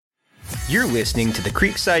You're listening to the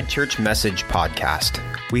Creekside Church Message Podcast.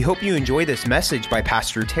 We hope you enjoy this message by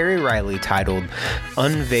Pastor Terry Riley titled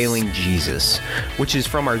Unveiling Jesus, which is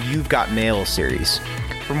from our You've Got Mail series.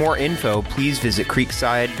 For more info, please visit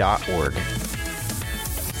creekside.org.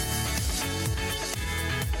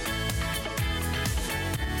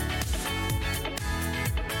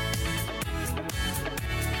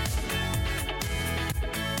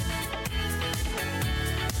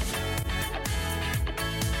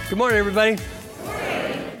 Good morning, everybody. Good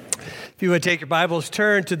morning. If you would take your Bibles,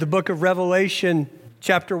 turn to the book of Revelation,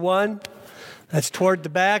 chapter 1. That's toward the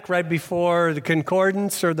back, right before the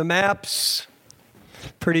concordance or the maps.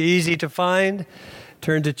 Pretty easy to find.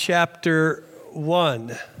 Turn to chapter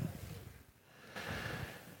 1.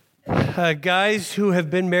 Guys who have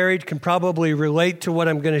been married can probably relate to what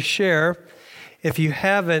I'm going to share. If you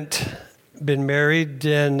haven't been married,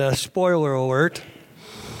 then spoiler alert.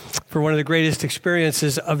 For one of the greatest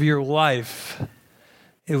experiences of your life.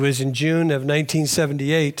 It was in June of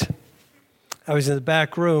 1978. I was in the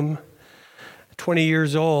back room, 20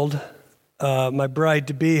 years old. My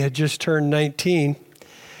bride-to-be had just turned 19.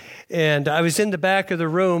 And I was in the back of the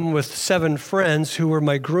room with 7 friends who were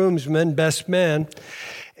my groomsmen, best men.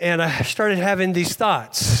 And I started having these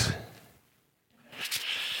thoughts.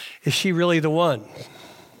 Is she really the one?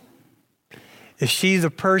 Is she the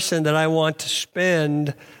person that I want to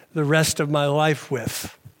spend the rest of my life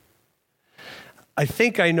with? I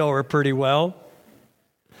think I know her pretty well.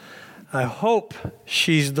 I hope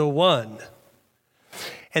she's the one.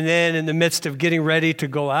 And then in the midst of getting ready to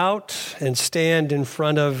go out and stand in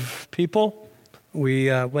front of people, we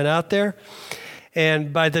went out there.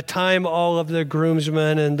 And by the time all of the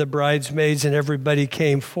groomsmen and the bridesmaids and everybody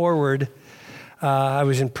came forward, I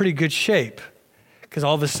was in pretty good shape. Because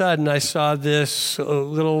all of a sudden I saw this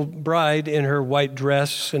little bride in her white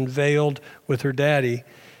dress and veiled with her daddy.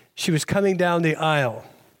 She was coming down the aisle.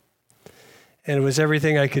 And it was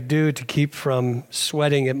everything I could do to keep from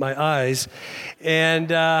sweating at my eyes.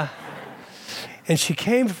 And she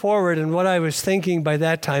came forward, and what I was thinking by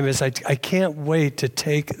that time is I can't wait to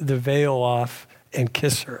take the veil off and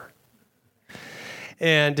kiss her.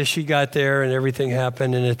 And she got there and everything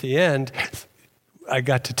happened, and at the end, I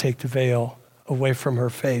got to take the veil away from her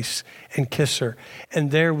face and kiss her.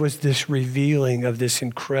 And there was this revealing of this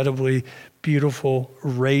incredibly beautiful,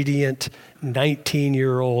 radiant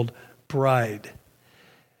 19-year-old bride.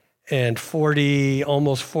 And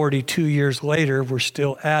almost 42 years later, we're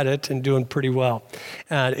still at it and doing pretty well.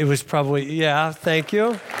 And it was probably, thank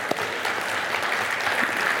you.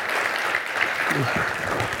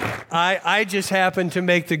 I just happened to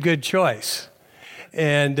make the good choice.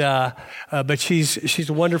 And but she's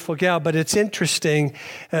a wonderful gal. But it's interesting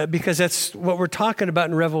because that's what we're talking about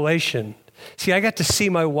in Revelation. See, I got to see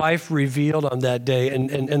my wife revealed on that day,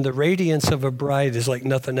 and the radiance of a bride is like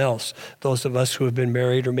nothing else. Those of us who have been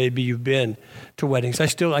married, or maybe you've been to weddings, I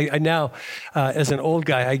now, as an old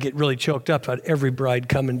guy, I get really choked up about every bride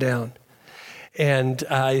coming down, and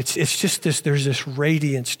it's just this. There's this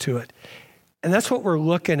radiance to it. And that's what we're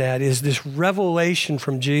looking at, is this revelation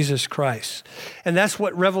from Jesus Christ. And that's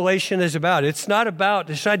what Revelation is about. It's not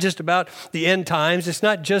just about the end times. It's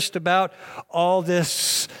not just about all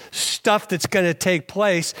this stuff that's going to take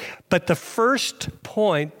place. But the first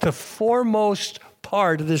point, the foremost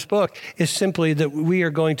part of this book is simply that we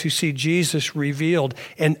are going to see Jesus revealed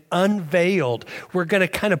and unveiled. We're going to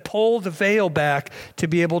kind of pull the veil back to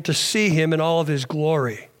be able to see him in all of his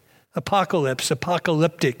glory.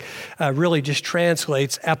 Apocalyptic, really just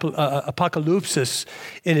translates apocalypsis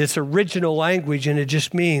in its original language, and it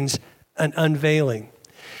just means an unveiling.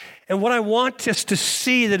 And what I want us to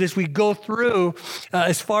see that as we go through,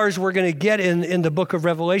 as far as we're going to get in the book of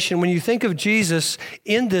Revelation, when you think of Jesus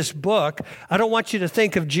in this book, I don't want you to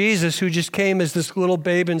think of Jesus who just came as this little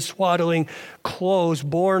babe in swaddling clothes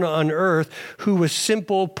born on earth, who was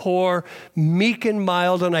simple, poor, meek and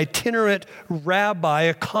mild, an itinerant rabbi,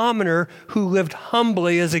 a commoner who lived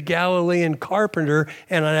humbly as a Galilean carpenter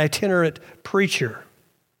and an itinerant preacher.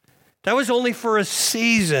 That was only for a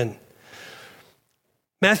season.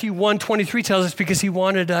 Matthew 1:23 tells us because he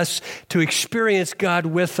wanted us to experience God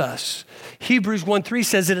with us. Hebrews 1:3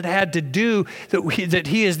 says that it had to do that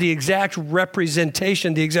he is the exact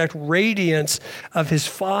representation, the exact radiance of his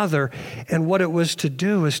Father. And what it was to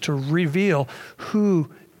do is to reveal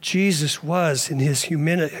who Jesus was in his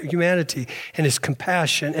humanity and his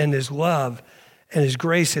compassion and his love and his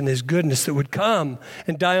grace and his goodness that would come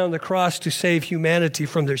and die on the cross to save humanity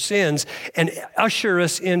from their sins and usher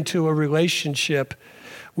us into a relationship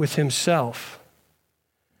with himself.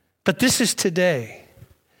 But this is today.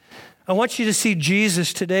 I want you to see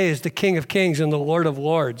Jesus today as the King of Kings and the Lord of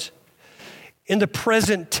Lords. In the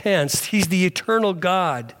present tense, he's the eternal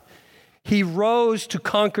God. He rose to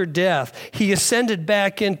conquer death. He ascended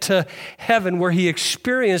back into heaven where he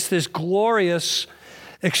experienced this glorious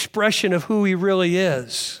expression of who he really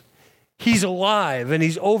is. He's alive and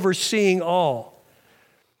he's overseeing all.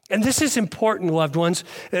 And this is important, loved ones,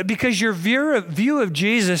 because your view of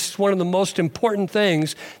Jesus is one of the most important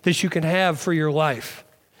things that you can have for your life.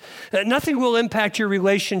 Nothing will impact your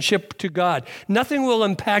relationship to God. Nothing will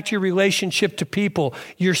impact your relationship to people,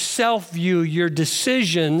 your self-view, your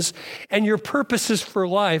decisions, and your purposes for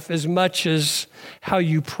life as much as how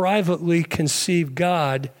you privately conceive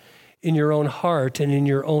God in your own heart and in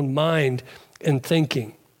your own mind and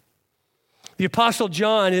thinking. The Apostle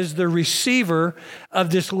John is the receiver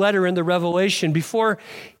of this letter in the Revelation. Before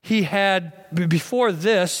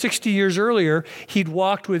this, 60 years earlier, he'd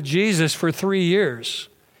walked with Jesus for 3 years.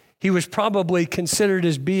 He was probably considered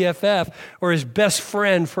his BFF or his best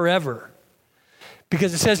friend forever.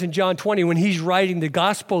 Because it says in John 20, when he's writing the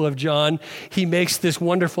Gospel of John, he makes this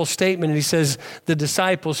wonderful statement. And he says, the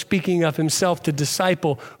disciple, speaking of himself, the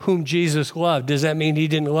disciple whom Jesus loved. Does that mean he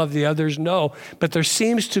didn't love the others? No. But there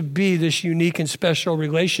seems to be this unique and special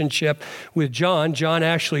relationship with John. John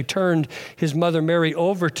actually turned his mother Mary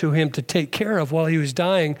over to him to take care of while he was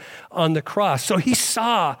dying on the cross. So he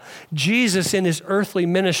saw Jesus in his earthly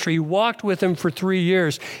ministry. He walked with him for 3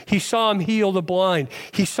 years. He saw him heal the blind.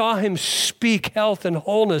 He saw him speak health and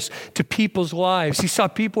wholeness to people's lives. He saw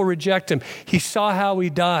people reject him. He saw how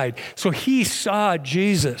he died. So he saw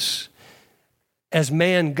Jesus as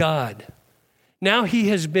man God. Now he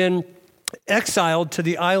has been exiled to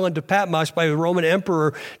the island of Patmos by the Roman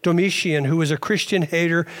Emperor Domitian, who was a Christian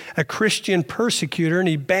hater, a Christian persecutor, and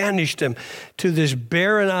he banished him to this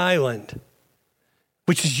barren island,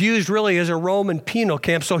 which is used really as a Roman penal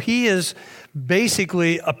camp. So he is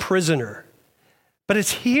basically a prisoner. But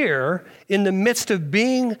it's here, in the midst of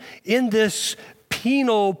being in this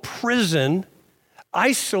penal prison,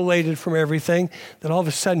 isolated from everything, that all of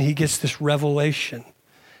a sudden he gets this revelation,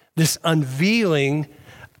 this unveiling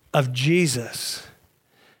of Jesus.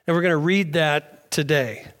 And we're going to read that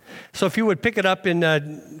today. So if you would pick it up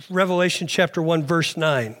in Revelation chapter 1, verse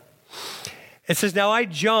 9. It says, now I,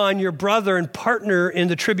 John, your brother and partner in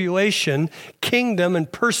the tribulation, kingdom, and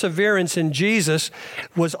perseverance in Jesus,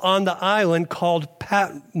 was on the island called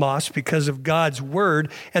Patmos because of God's word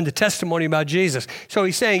and the testimony about Jesus. So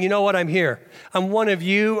he's saying, you know what, I'm here. I'm one of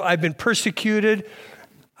you. I've been persecuted.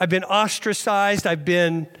 I've been ostracized. I've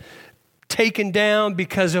been taken down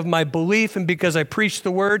because of my belief and because I preached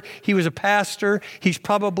the word. He was a pastor. He's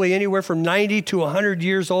probably anywhere from 90 to 100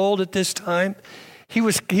 years old at this time. He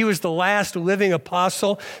was the last living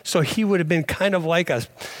apostle, so he would have been kind of like a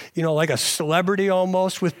celebrity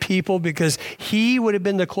almost with people, because he would have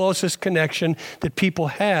been the closest connection that people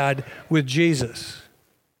had with Jesus.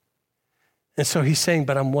 And so he's saying,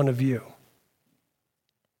 but I'm one of you.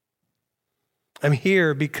 I'm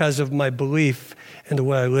here because of my belief and the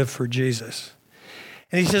way I live for Jesus.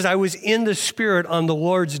 And he says, I was in the Spirit on the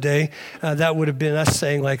Lord's Day. That would have been us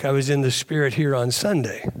saying like I was in the Spirit here on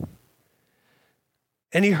Sunday.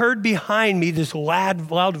 And he heard behind me this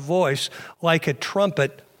loud voice like a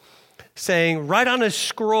trumpet saying, write on a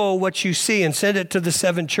scroll what you see and send it to the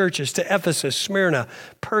 7 churches, to Ephesus, Smyrna,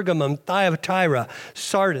 Pergamum, Thyatira,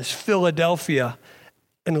 Sardis, Philadelphia,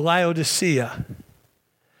 and Laodicea.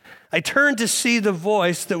 I turned to see the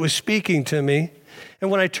voice that was speaking to me.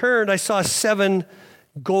 And when I turned, I saw 7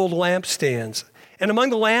 gold lampstands. And among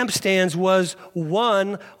the lampstands was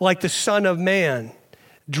one like the Son of Man,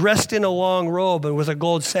 dressed in a long robe and with a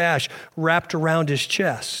gold sash wrapped around his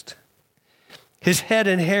chest. His head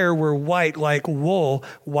and hair were white like wool,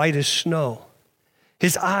 white as snow.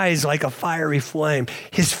 His eyes like a fiery flame.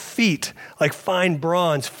 His feet like fine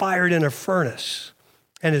bronze fired in a furnace.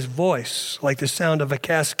 And his voice like the sound of a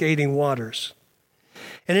cascading waters.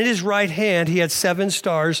 And in his right hand he had 7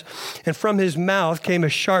 stars, and from his mouth came a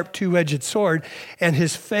sharp 2-edged sword, and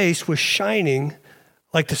his face was shining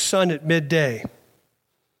like the sun at midday.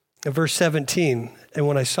 In verse 17, and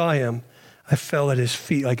when I saw him, I fell at his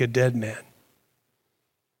feet like a dead man.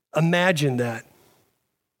 Imagine that.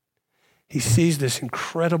 He sees this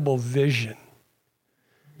incredible vision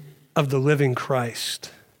of the living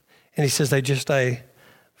Christ. And he says, I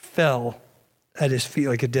fell at his feet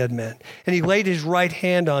like a dead man. And he laid his right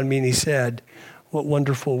hand on me and he said, what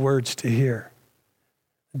wonderful words to hear.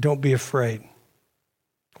 Don't be afraid.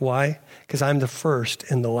 Why? Because I'm the first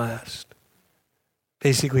and the last.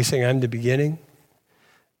 Basically saying, I'm the beginning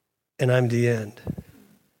and I'm the end.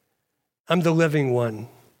 I'm the living one.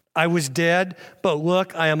 I was dead, but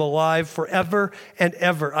look, I am alive forever and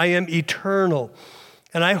ever. I am eternal.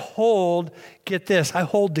 And I hold, get this, I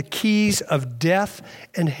hold the keys of death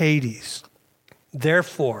and Hades.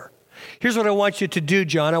 Therefore, here's what I want you to do,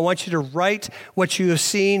 John. I want you to write what you have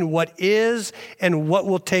seen, what is, and what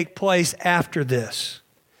will take place after this.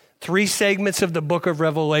 3 segments of the book of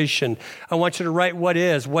Revelation. I want you to write what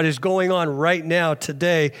is going on right now,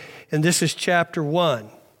 today, and this is chapter 1.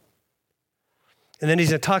 And then he's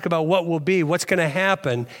going to talk about what will be, what's going to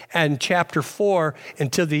happen, and chapter 4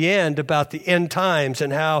 until the end about the end times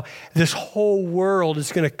and how this whole world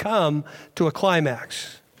is going to come to a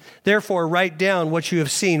climax. Therefore, write down what you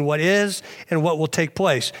have seen, what is, and what will take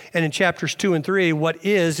place. And in chapters 2 and 3, what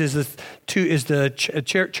is the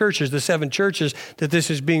churches, the 7 churches that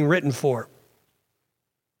this is being written for.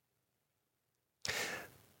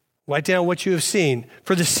 Write down what you have seen.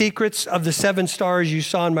 For the secrets of the 7 stars you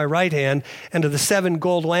saw in my right hand, and of the 7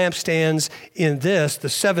 gold lampstands in this, the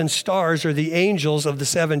 7 stars are the angels of the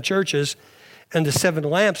 7 churches, and the 7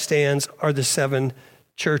 lampstands are the 7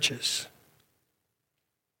 churches.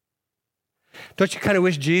 Don't you kind of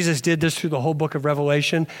wish Jesus did this through the whole book of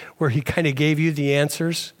Revelation, where he kind of gave you the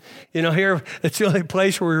answers? You know, here, it's the only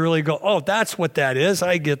place where we really go, oh, that's what that is.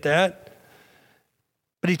 I get that.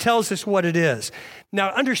 But he tells us what it is.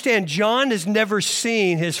 Now, understand, John has never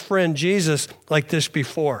seen his friend Jesus like this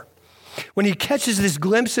before. When he catches this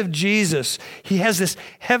glimpse of Jesus, he has this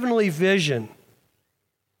heavenly vision.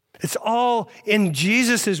 It's all in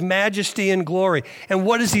Jesus' majesty and glory. And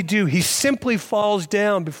what does he do? He simply falls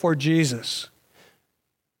down before Jesus.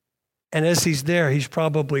 And as he's there, he's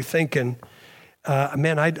probably thinking,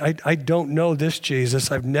 man, I don't know this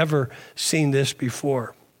Jesus. I've never seen this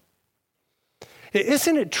before.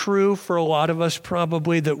 Isn't it true for a lot of us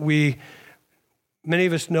probably that many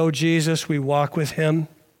of us know Jesus, we walk with him.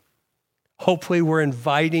 Hopefully we're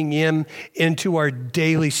inviting him into our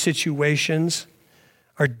daily situations,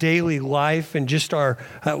 our daily life, and just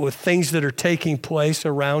with things that are taking place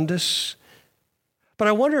around us. But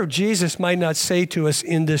I wonder if Jesus might not say to us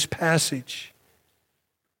in this passage,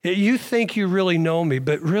 you think you really know me,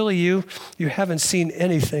 but really you haven't seen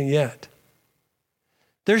anything yet.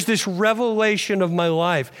 There's this revelation of my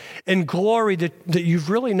life and glory that you've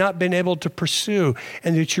really not been able to pursue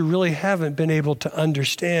and that you really haven't been able to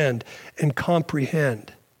understand and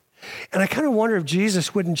comprehend. And I kind of wonder if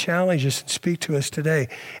Jesus wouldn't challenge us and speak to us today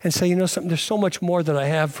and say, you know something, there's so much more that I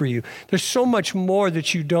have for you. There's so much more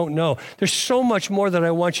that you don't know. There's so much more that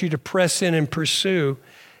I want you to press in and pursue,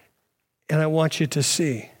 and I want you to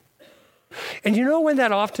see. And you know when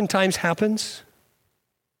that oftentimes happens?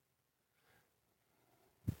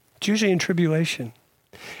 It's usually in tribulation.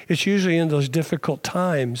 It's usually in those difficult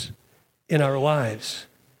times in our lives.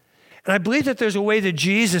 And I believe that there's a way that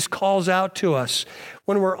Jesus calls out to us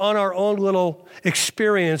when we're on our own little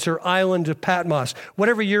experience or island of Patmos,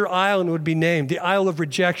 whatever your island would be named, the Isle of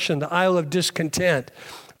Rejection, the Isle of Discontent,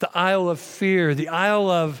 the Isle of Fear, the Isle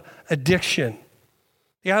of Addiction,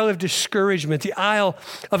 the Isle of Discouragement, the Isle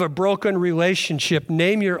of a broken relationship.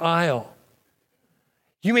 Name your isle.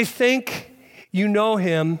 You may think you know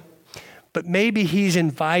him, but maybe he's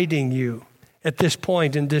inviting you at this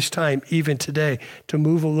point in this time, even today, to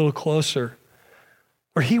move a little closer.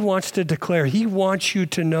 Or he wants to declare, he wants you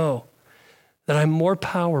to know that I'm more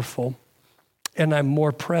powerful and I'm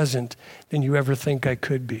more present than you ever think I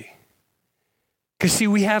could be. Because see,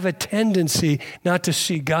 we have a tendency not to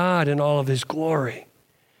see God in all of his glory.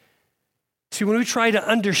 See, when we try to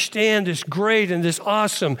understand this great and this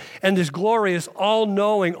awesome and this glorious,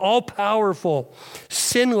 all-knowing, all-powerful,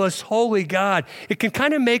 sinless, holy God, it can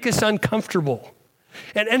kind of make us uncomfortable.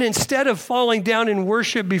 And instead of falling down in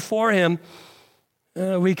worship before him,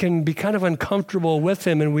 we can be kind of uncomfortable with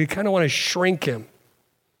him and we kind of want to shrink him.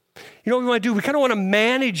 You know what we want to do? We kind of want to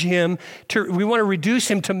manage him. We want to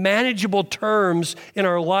reduce him to manageable terms in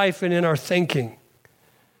our life and in our thinking.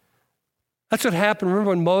 That's what happened. Remember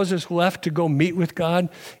when Moses left to go meet with God?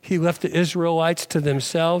 He left the Israelites to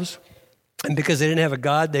themselves. And because they didn't have a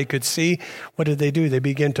God they could see, what did they do? They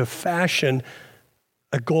began to fashion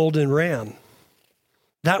a golden ram.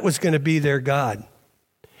 That was going to be their God.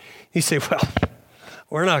 You say, well,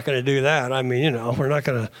 we're not going to do that. I mean, we're not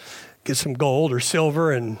going to get some gold or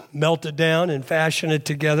silver and melt it down and fashion it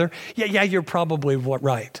together. Yeah, you're probably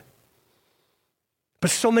right. But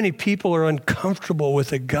so many people are uncomfortable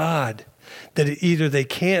with a God that either they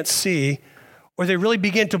can't see or they really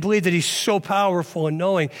begin to believe that he's so powerful and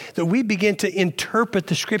knowing that we begin to interpret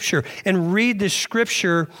the scripture and read the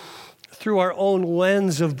scripture through our own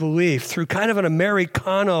lens of belief, through kind of an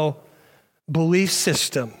Americano belief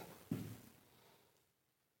system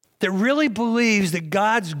that really believes that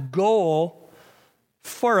God's goal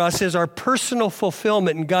for us is our personal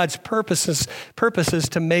fulfillment in God's purposes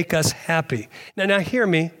to make us happy. Now hear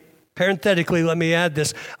me. Parenthetically, let me add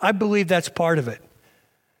this. I believe that's part of it.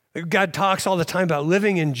 God talks all the time about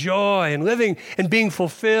living in joy and living and being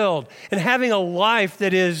fulfilled and having a life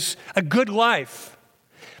that is a good life.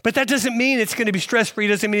 But that doesn't mean it's going to be stress-free. It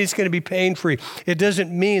doesn't mean it's going to be pain-free. It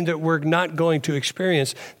doesn't mean that we're not going to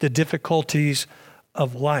experience the difficulties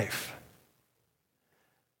of life.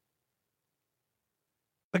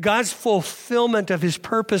 But God's fulfillment of his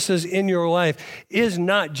purposes in your life is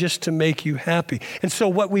not just to make you happy. And so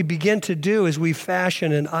what we begin to do is we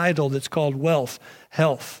fashion an idol that's called wealth,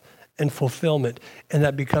 health, and fulfillment. And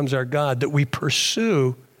that becomes our God that we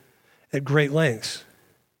pursue at great lengths.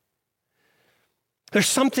 There's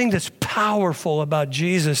something that's powerful about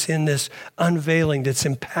Jesus in this unveiling that's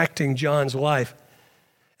impacting John's life.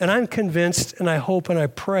 And I'm convinced, and I hope and I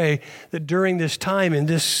pray that during this time, in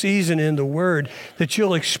this season in the Word, that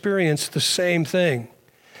you'll experience the same thing.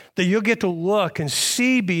 That you'll get to look and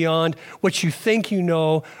see beyond what you think you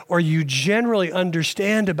know or you generally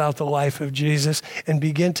understand about the life of Jesus and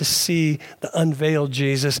begin to see the unveiled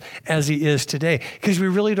Jesus as he is today. Because we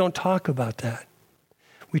really don't talk about that.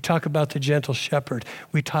 We talk about the gentle shepherd.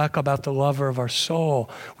 We talk about the lover of our soul.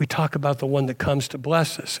 We talk about the one that comes to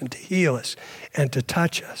bless us and to heal us and to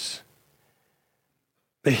touch us.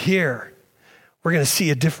 But here, we're going to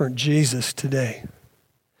see a different Jesus today.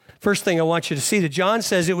 First thing I want you to see that John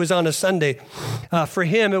says it was on a Sunday. For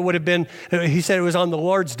him, it would have been, he said it was on the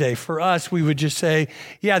Lord's Day. For us, we would just say,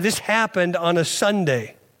 yeah, this happened on a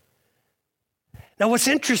Sunday. Now, what's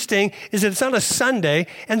interesting is that it's on a Sunday,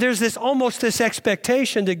 and there's almost this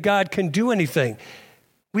expectation that God can do anything.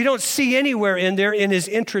 We don't see anywhere in there in his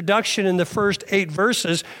introduction in the first 8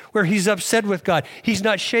 verses where he's upset with God. He's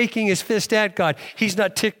not shaking his fist at God. He's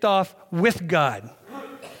not ticked off with God.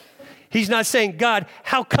 He's not saying, God,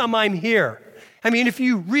 how come I'm here? I mean, if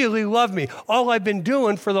you really love me, all I've been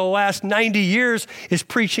doing for the last 90 years is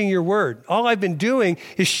preaching your word. All I've been doing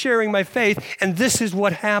is sharing my faith, and this is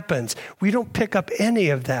what happens. We don't pick up any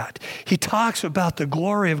of that. He talks about the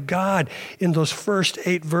glory of God in those first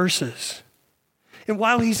 8 verses. And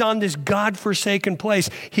while he's on this God-forsaken place,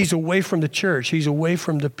 he's away from the church. He's away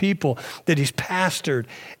from the people that he's pastored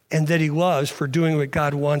and that he loves for doing what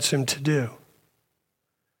God wants him to do.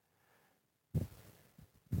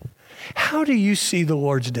 How do you see the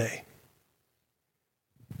Lord's Day?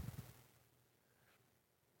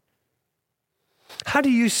 How do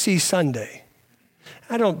you see Sunday?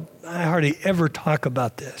 I hardly ever talk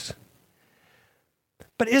about this.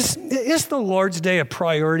 But is the Lord's Day a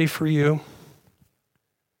priority for you?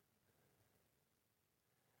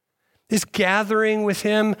 Is gathering with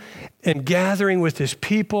him and gathering with his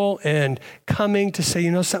people and coming to say,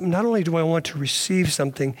 you know something, not only do I want to receive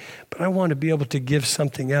something, but I want to be able to give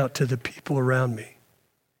something out to the people around me.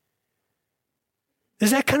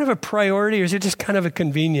 Is that kind of a priority, or is it just kind of a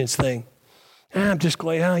convenience thing? I'm just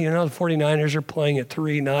glad, the 49ers are playing at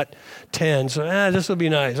 3, not 10, so this will be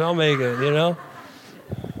nice. I'll make it,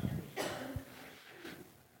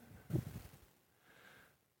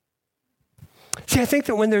 See, I think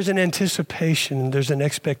that when there's an anticipation and there's an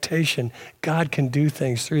expectation, God can do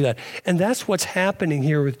things through that. And that's what's happening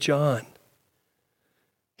here with John.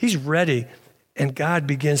 He's ready, and God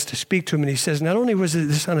begins to speak to him, and he says, not only was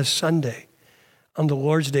this on a Sunday, on the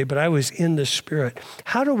Lord's Day, but I was in the Spirit.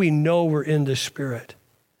 How do we know we're in the Spirit?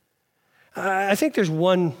 I think there's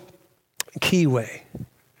one key way.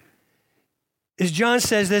 As John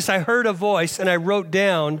says this, I heard a voice, and I wrote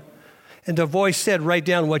down, and the voice said, write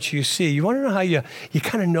down what you see. You want to know how you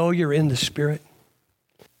kind of know you're in the Spirit?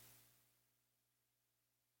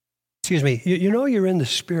 Excuse me. You know you're in the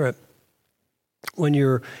Spirit when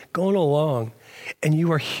you're going along and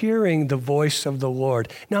you are hearing the voice of the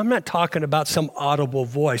Lord. Now, I'm not talking about some audible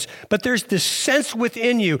voice, but there's this sense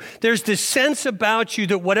within you. There's this sense about you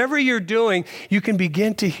that whatever you're doing, you can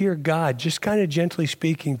begin to hear God just kind of gently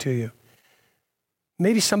speaking to you.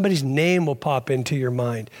 Maybe somebody's name will pop into your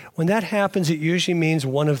mind. When that happens, it usually means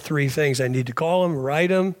one of 3 things. I need to call them, write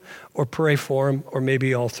them, or pray for them, or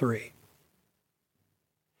maybe all 3.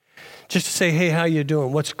 Just to say, hey, how you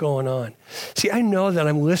doing? What's going on? See, I know that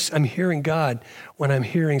I'm hearing God when I'm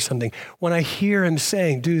hearing something. When I hear him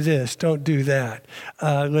saying, do this, don't do that.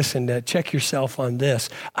 Listen, check yourself on this.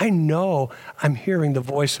 I know I'm hearing the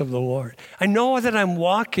voice of the Lord. I know that I'm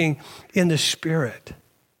walking in the Spirit.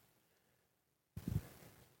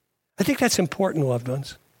 I think that's important, loved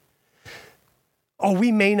ones. Oh,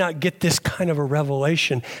 we may not get this kind of a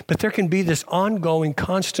revelation, but there can be this ongoing,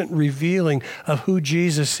 constant revealing of who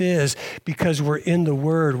Jesus is because we're in the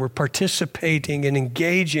Word. We're participating and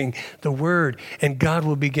engaging the Word, and God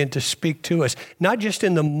will begin to speak to us, not just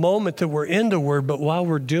in the moment that we're in the Word, but while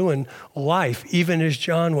we're doing life, even as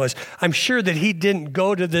John was. I'm sure that he didn't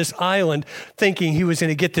go to this island thinking he was going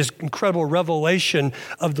to get this incredible revelation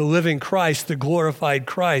of the living Christ, the glorified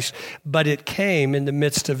Christ, but it came in the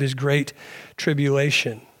midst of his great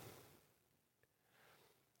tribulation.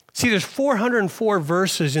 See, there's 404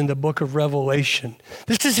 verses in the book of Revelation.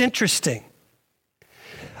 This is interesting.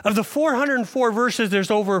 Of the 404 verses,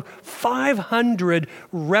 there's over 500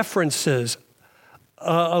 references,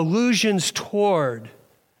 allusions toward,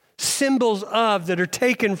 symbols of that are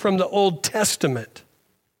taken from the Old Testament.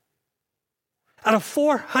 Out of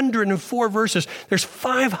 404 verses, there's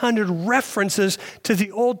 500 references to the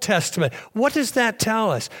Old Testament. What does that tell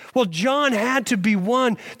us? Well, John had to be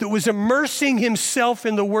one that was immersing himself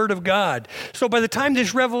in the Word of God. So by the time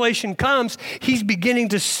this revelation comes, he's beginning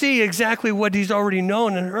to see exactly what he's already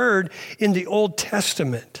known and heard in the Old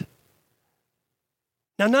Testament.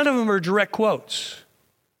 Now, none of them are direct quotes.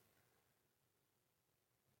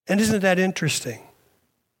 And isn't that interesting?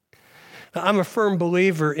 Now, I'm a firm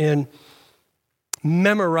believer in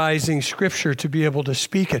memorizing Scripture to be able to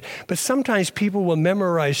speak it. But sometimes people will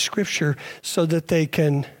memorize Scripture so that they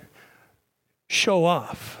can show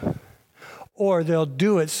off. Or they'll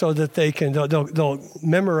do it so that they'll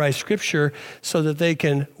memorize Scripture so that they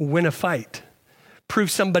can win a fight,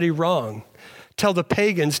 prove somebody wrong, tell the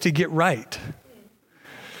pagans to get right,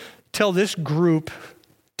 tell this group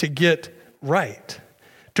to get right,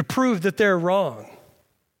 to prove that they're wrong.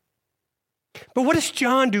 But what does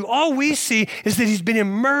John do? All we see is that he's been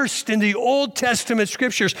immersed in the Old Testament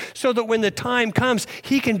scriptures so that when the time comes,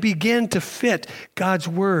 he can begin to fit God's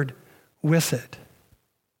word with it.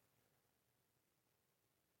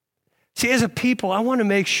 See, as a people, I want to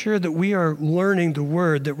make sure that we are learning the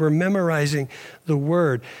word, that we're memorizing the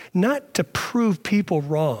word, not to prove people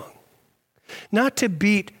wrong, not to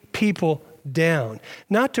beat people down,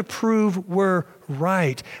 not to prove we're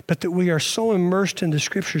right, but that we are so immersed in the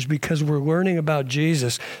scriptures because we're learning about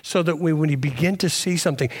Jesus so that when he begins to see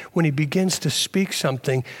something, when he begins to speak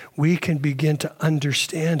something, we can begin to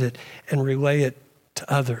understand it and relay it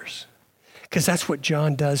to others. Because that's what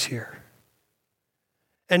John does here.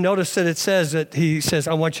 And notice that it says that he says,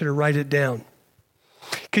 I want you to write it down.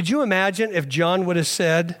 Could you imagine if John would have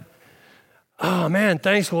said, oh man,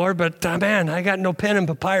 thanks Lord, but man, I got no pen and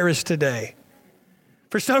papyrus today.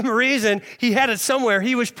 For some reason, he had it somewhere.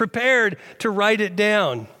 He was prepared to write it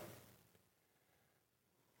down.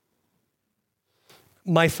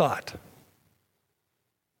 My thought.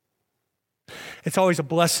 It's always a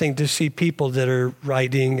blessing to see people that are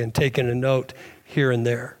writing and taking a note here and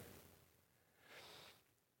there.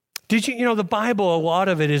 Did you know the Bible, a lot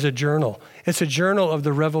of it is a journal. It's a journal of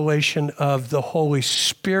the revelation of the Holy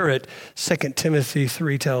Spirit, 2 Timothy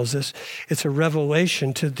 3 tells us. It's a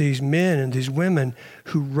revelation to these men and these women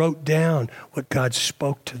who wrote down what God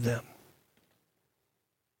spoke to them.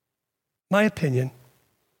 My opinion,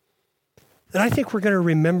 that I think we're going to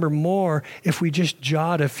remember more if we just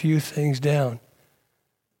jot a few things down.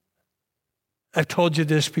 I've told you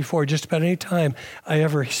this before, just about any time I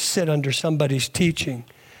ever sit under somebody's teaching,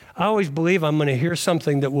 I always believe I'm going to hear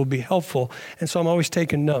something that will be helpful, and so I'm always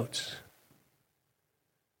taking notes.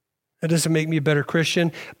 That doesn't make me a better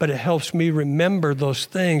Christian, but it helps me remember those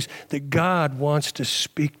things that God wants to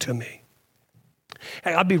speak to me.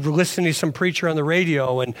 I'll be listening to some preacher on the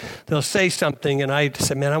radio, and they'll say something, and I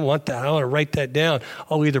say, man, I want that. I want to write that down.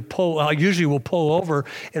 I usually will pull over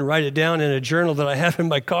and write it down in a journal that I have in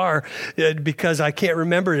my car because I can't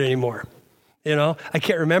remember it anymore. You know, I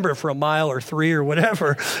can't remember it for a mile or 3 or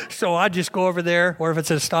whatever. So I just go over there, or if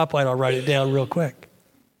it's at a stoplight, I'll write it down real quick.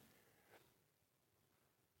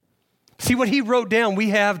 See what he wrote down,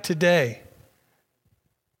 we have today.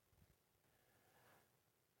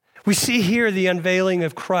 We see here the unveiling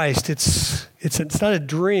of Christ. It's not a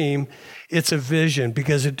dream, it's a vision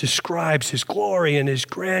because it describes his glory and his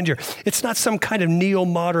grandeur. It's not some kind of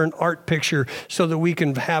neo-modern art picture so that we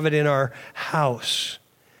can have it in our house.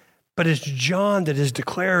 But it's John that is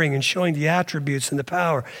declaring and showing the attributes and the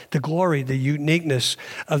power, the glory, the uniqueness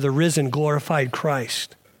of the risen, glorified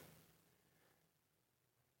Christ.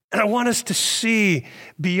 And I want us to see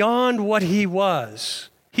beyond what he was.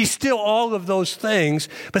 He's still all of those things,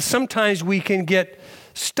 but sometimes we can get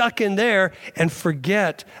stuck in there and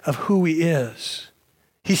forget of who he is.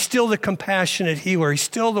 He's still the compassionate healer. He's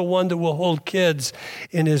still the one that will hold kids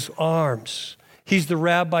in his arms. He's the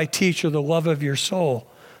rabbi teacher, the love of your soul.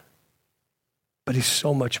 but he's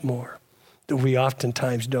so much more that we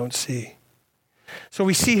oftentimes don't see. So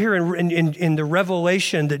we see here in the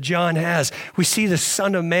revelation that John has, we see the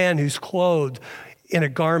Son of Man who's clothed in a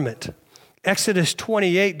garment. Exodus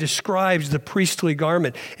 28 describes the priestly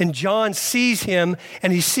garment. And John sees him,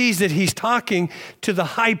 and he sees that he's talking to the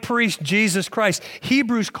high priest, Jesus Christ.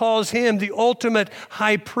 Hebrews calls him the ultimate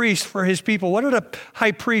high priest for his people. What did a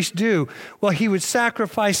high priest do? Well, he would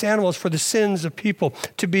sacrifice animals for the sins of people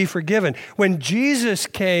to be forgiven. When Jesus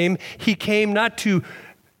came, he came not to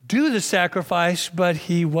do the sacrifice, but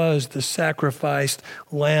he was the sacrificed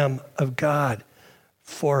Lamb of God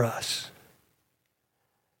for us.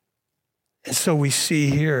 And so we see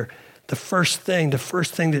here the first thing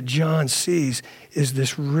that John sees is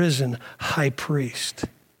this risen high priest.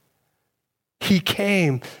 He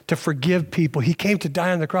came to forgive people. He came to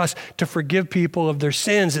die on the cross to forgive people of their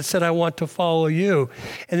sins. It said, I want to follow you.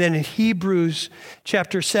 And then in Hebrews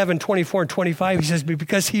chapter 7, 24 and 25, he says,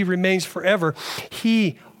 because he remains forever,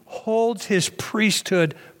 he holds his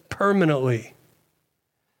priesthood permanently.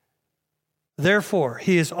 Therefore,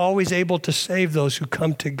 he is always able to save those who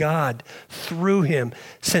come to God through him,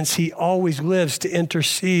 since he always lives to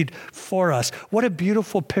intercede for us. What a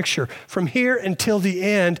beautiful picture. From here until the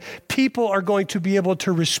end, people are going to be able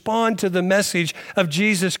to respond to the message of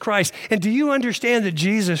Jesus Christ. And do you understand that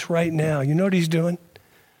Jesus right now, you know what he's doing?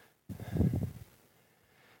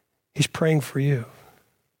 He's praying for you.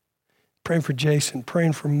 Praying for Jason,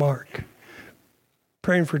 praying for Mark,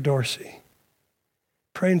 praying for Dorsey,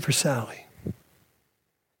 praying for Sally,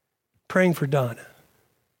 praying for Donna.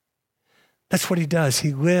 That's what he does.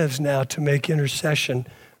 He lives now to make intercession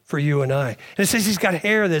for you and I. And it says he's got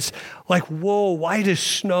hair that's like wool, white as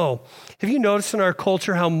snow. Have you noticed in our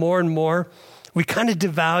culture how more and more we kind of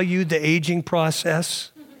devalue the aging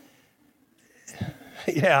process?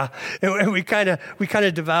 Yeah, and we kind of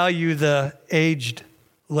devalue the aged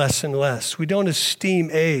less and less. We don't esteem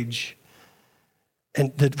age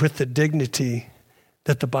and with the dignity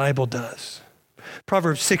that the Bible does.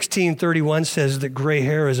 Proverbs 16:31 says that gray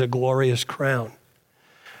hair is a glorious crown.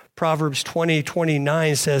 Proverbs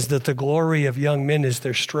 20:29 says that the glory of young men is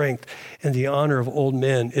their strength and the honor of old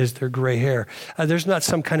men is their gray hair. There's not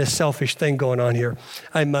some kind of selfish thing going on here.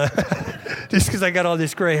 I'm just because I got all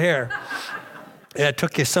this gray hair. Yeah, it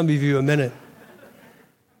took some of you a minute.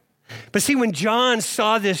 But see, when John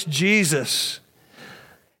saw this Jesus,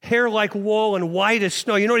 hair like wool and white as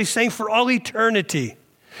snow, you know what he's saying? For all eternity.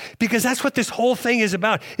 Because that's what this whole thing is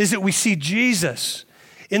about, is that we see Jesus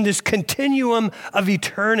in this continuum of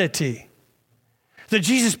eternity. That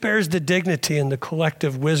Jesus bears the dignity and the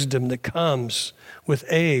collective wisdom that comes with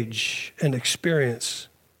age and experience,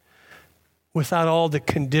 without all the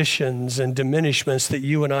conditions and diminishments that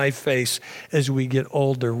you and I face as we get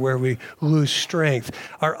older, where we lose strength.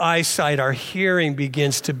 Our eyesight, our hearing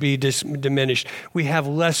begins to be diminished. We have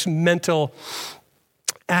less mental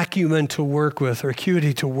acumen to work with, or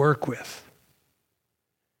acuity to work with.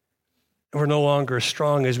 We're no longer as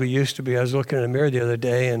strong as we used to be. I was looking in the mirror the other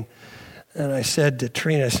day, and I said to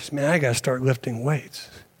Trina, I said, man, I got to start lifting weights.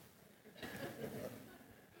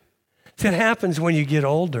 It happens when you get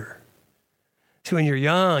older. See, when you're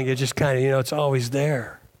young, you just kind of, it's always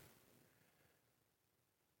there.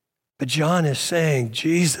 But John is saying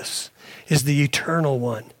Jesus is the eternal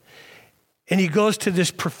one. And he goes to this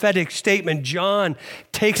prophetic statement. John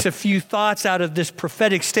takes a few thoughts out of this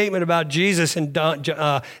prophetic statement about Jesus in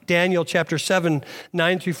Daniel chapter 7,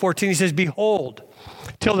 9 through 14. He says, behold,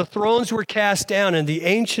 till the thrones were cast down and the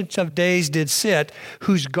Ancient of Days did sit,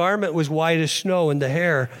 whose garment was white as snow and the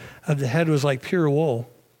hair of the head was like pure wool.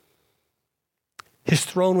 His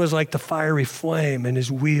throne was like the fiery flame, and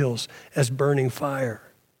his wheels as burning fire.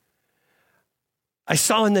 I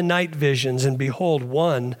saw in the night visions, and behold,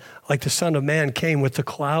 one, like the Son of Man, came with the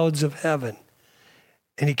clouds of heaven.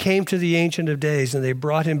 And he came to the Ancient of Days, and they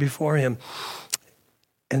brought him before him.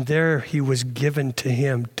 And there he was given to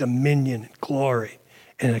him dominion, glory,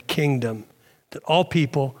 and a kingdom, that all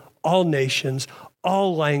people, all nations,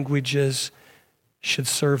 all languages should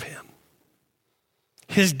serve him.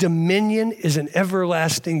 His dominion is an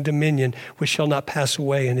everlasting dominion which shall not pass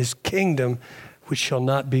away, and his kingdom which shall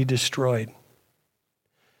not be destroyed.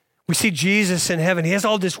 We see Jesus in heaven. He has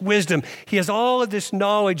all this wisdom. He has all of this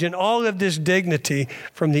knowledge and all of this dignity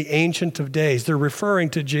from the Ancient of Days. They're referring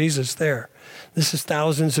to Jesus there. This is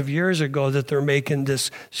thousands of years ago that they're making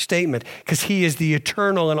this statement, because he is the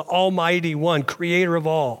eternal and almighty one, creator of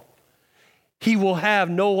all. He will have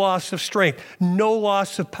no loss of strength, no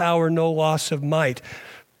loss of power, no loss of might.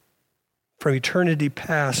 From eternity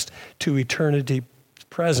past to eternity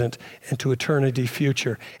present and to eternity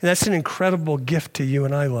future. And that's an incredible gift to you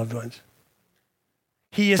and I, loved ones.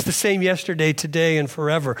 He is the same yesterday, today, and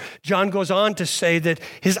forever. John goes on to say that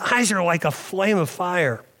his eyes are like a flame of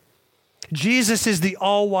fire. Jesus is the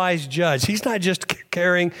all-wise judge. He's not just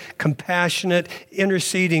caring, compassionate,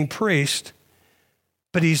 interceding priest,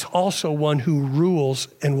 but he's also one who rules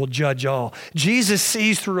and will judge all. Jesus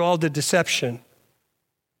sees through all the deception.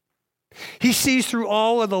 He sees through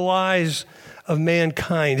all of the lies of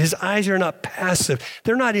mankind. His eyes are not passive.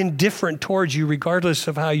 They're not indifferent towards you regardless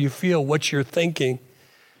of how you feel, what you're thinking.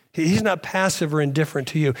 He's not passive or indifferent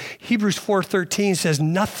to you. Hebrews 4:13 says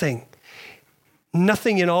nothing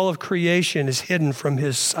in all of creation is hidden from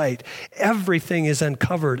his sight. Everything is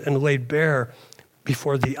uncovered and laid bare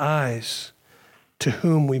before the eyes to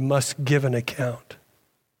whom we must give an account.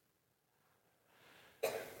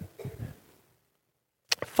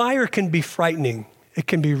 Fire can be frightening. It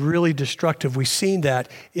can be really destructive. We've seen that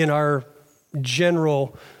in our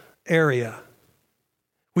general area.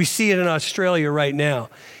 We see it in Australia right now.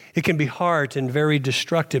 It can be hard and very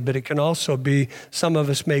destructive, but it can also be, some of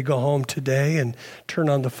us may go home today and turn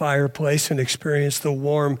on the fireplace and experience the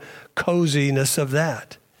warm coziness of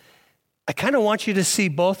that. I kind of want you to see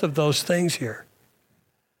both of those things here.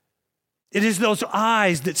 It is those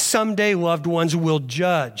eyes that someday loved ones will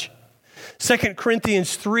judge. 2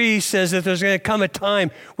 Corinthians 3 says that there's going to come a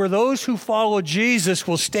time where those who follow Jesus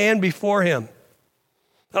will stand before him.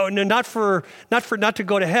 Oh, no, not to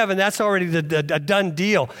go to heaven. That's already a done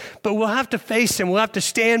deal. But we'll have to face him. We'll have to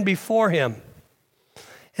stand before him.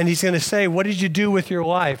 And he's going to say, what did you do with your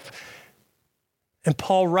life? And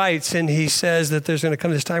Paul writes, and he says that there's going to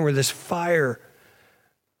come this time where this fire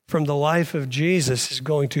from the life of Jesus is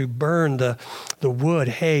going to burn the wood,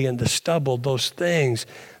 hay, and the stubble, those things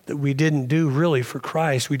that we didn't do really for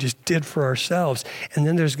Christ. We just did for ourselves. And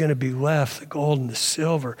then there's going to be left the gold and the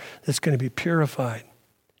silver that's going to be purified.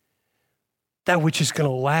 That which is going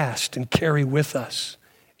to last and carry with us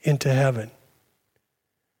into heaven.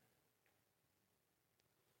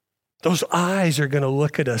 Those eyes are going to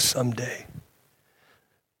look at us someday.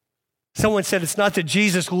 Someone said it's not that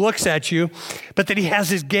Jesus looks at you, but that he has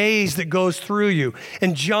his gaze that goes through you.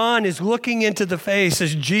 And John is looking into the face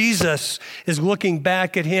as Jesus is looking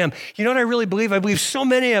back at him. You know what I really believe? I believe so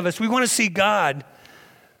many of us, we want to see God,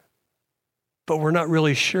 but we're not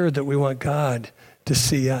really sure that we want God to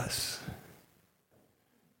see us.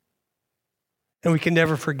 And we can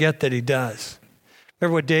never forget that he does.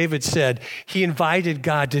 Remember what David said? He invited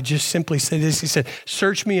God to just simply say this. He said,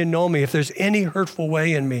 search me and know me. If there's any hurtful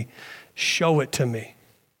way in me, show it to me.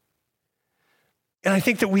 And I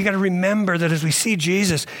think that we got to remember that as we see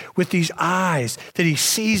Jesus with these eyes, that he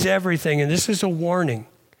sees everything. And this is a warning,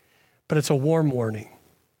 but it's a warm warning.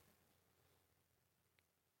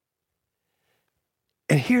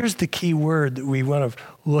 And here's the key word that we want to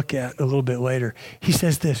look at a little bit later. He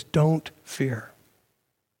says this, don't fear.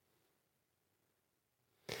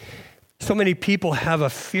 So many people have a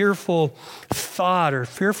fearful thought or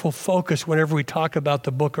fearful focus whenever we talk about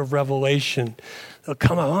the book of Revelation. They'll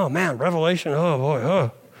come out, oh man, Revelation, oh boy,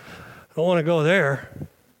 I don't want to go there.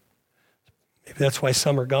 Maybe that's why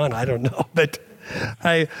some are gone, I don't know. But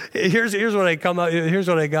here's what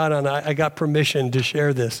I got on. I got permission to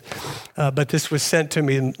share this. But this was sent to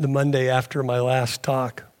me the Monday after my last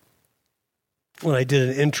talk when I did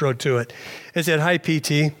an intro to it. It said, hi,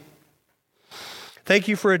 PT. Thank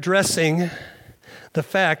you for addressing the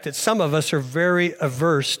fact that some of us are very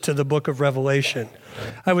averse to the book of Revelation.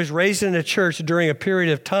 I was raised in a church during a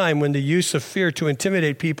period of time when the use of fear to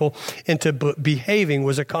intimidate people into behaving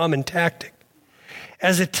was a common tactic.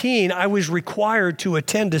 As a teen, I was required to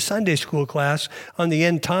attend a Sunday school class on the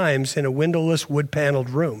end times in a windowless,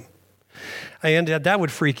 wood-paneled room. That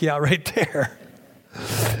would freak you out right there.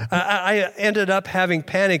 I ended up having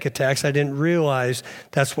panic attacks. I didn't realize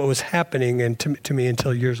that's what was happening and to me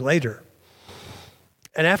until years later.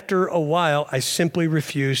 And after a while, I simply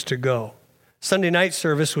refused to go. Sunday night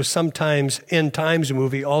service was sometimes end times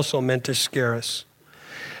movie also meant to scare us.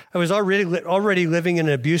 I was already living in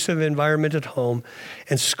an abusive environment at home,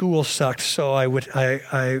 and school sucked. So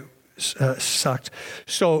I sucked.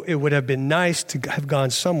 So it would have been nice to have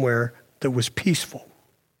gone somewhere that was peaceful.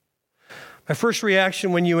 My first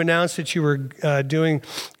reaction when you announced that you were doing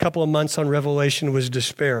a couple of months on Revelation was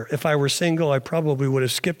despair. If I were single, I probably would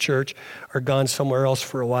have skipped church or gone somewhere else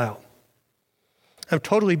for a while. I'm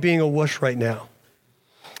totally being a wuss right now.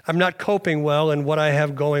 I'm not coping well in what I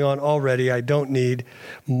have going on already. I don't need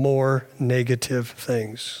more negative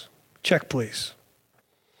things. Check, please.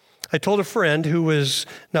 I told a friend who was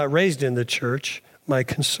not raised in the church my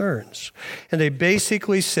concerns. And they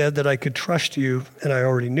basically said that I could trust you, and I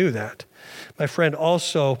already knew that. My friend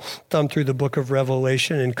also thumbed through the book of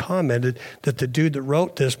Revelation and commented that the dude that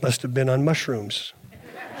wrote this must have been on mushrooms.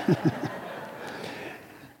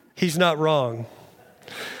 He's not wrong.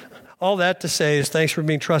 All that to say is thanks for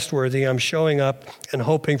being trustworthy. I'm showing up and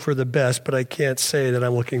hoping for the best, but I can't say that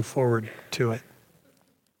I'm looking forward to it.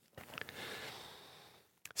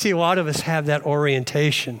 See, a lot of us have that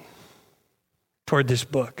orientation toward this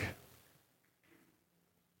book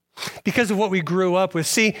because of what we grew up with.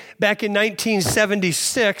 See, back in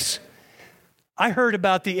 1976, I heard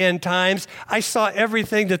about the end times. I saw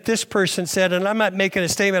everything that this person said, and I'm not making a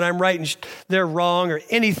statement I'm right and they're wrong or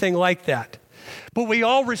anything like that. But we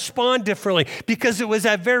all respond differently because it was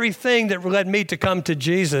that very thing that led me to come to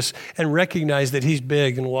Jesus and recognize that he's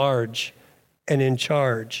big and large and in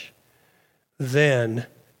charge then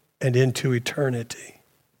and into eternity.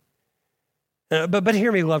 But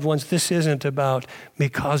hear me, loved ones, this isn't about me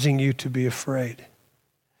causing you to be afraid.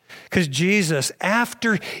 Because Jesus,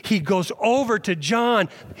 after he goes over to John,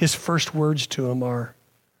 his first words to him are,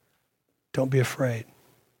 don't be afraid.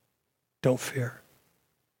 Don't fear.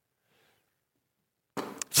 It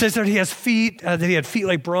says that he has feet, that he had feet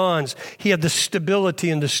like bronze. He had the stability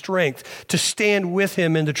and the strength to stand with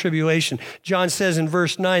him in the tribulation. John says in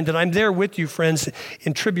verse 9 that I'm there with you, friends,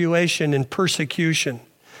 in tribulation and persecution.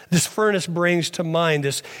 This furnace brings to mind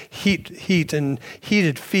this heat and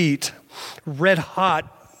heated feet, red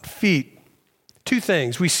hot feet. Two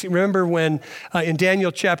things. Remember when in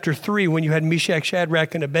Daniel chapter 3, when you had Meshach,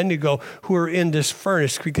 Shadrach, and Abednego who were in this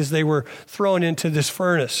furnace because they were thrown into this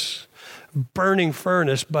furnace, burning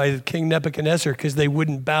furnace by King Nebuchadnezzar because they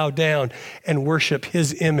wouldn't bow down and worship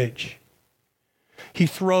his image. He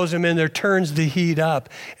throws them in there, turns the heat up,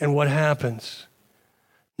 and what happens?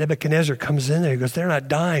 Nebuchadnezzar comes in there. He goes, they're not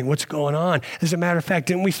dying. What's going on? As a matter of fact,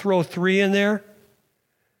 didn't we throw 3 in there?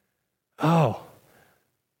 Oh,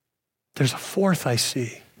 there's a 4th I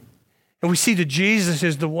see. And we see that Jesus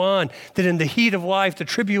is the one that in the heat of life, the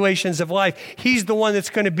tribulations of life, he's the one that's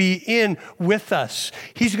going to be in with us.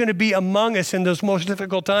 He's going to be among us in those most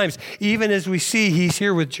difficult times, even as we see he's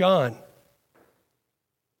here with John.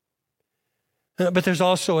 But there's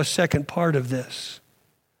also a second part of this.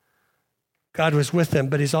 God was with them,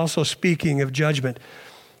 but he's also speaking of judgment.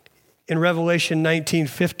 In Revelation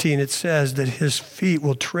 19:15, it says that his feet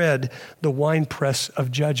will tread the winepress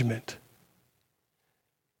of judgment.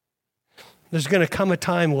 There's going to come a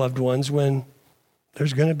time, loved ones, when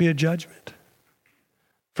there's going to be a judgment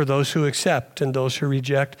for those who accept and those who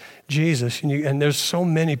reject Jesus. And there's so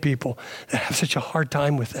many people that have such a hard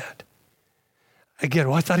time with that.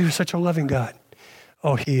 Again, I thought he was such a loving God.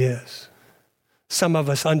 Oh, he is. Some of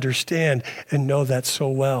us understand and know that so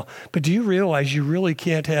well. But do you realize you really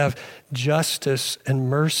can't have justice and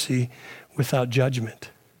mercy without judgment?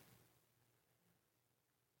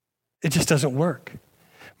 It just doesn't work.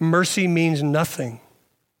 Mercy means nothing.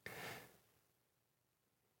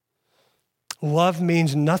 Love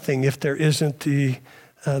means nothing if there isn't the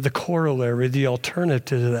corollary, the alternative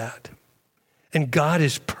to that. And God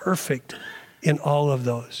is perfect in all of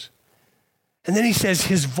those. And then he says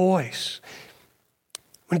his voice.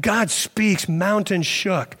 When God speaks, mountains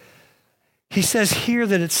shook. He says here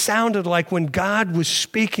that it sounded like when God was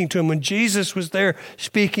speaking to him, when Jesus was there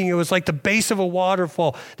speaking, it was like the base of a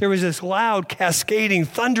waterfall. There was this loud, cascading,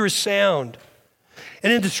 thunderous sound.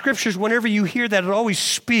 And in the scriptures, whenever you hear that, it always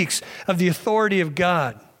speaks of the authority of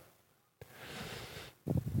God.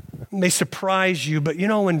 It may surprise you, but you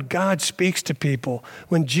know, when God speaks to people,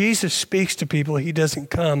 when Jesus speaks to people, he doesn't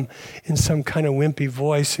come in some kind of wimpy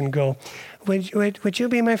voice and go, would you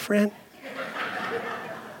be my friend?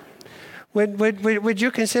 Would you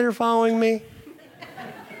consider following me?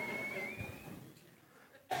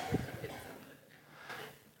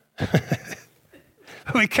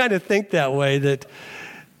 We kind of think that way, that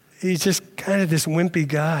he's just kind of this wimpy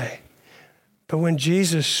guy. But when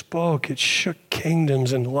Jesus spoke, it shook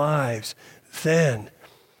kingdoms and lives then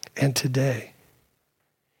and today.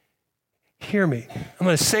 Hear me. I'm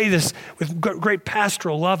going to say this with great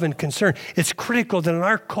pastoral love and concern. It's critical that in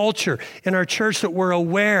our culture, in our church, that we're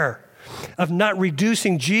aware of not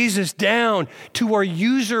reducing Jesus down to our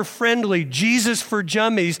user-friendly, Jesus for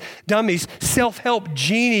dummies, self-help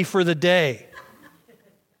genie for the day.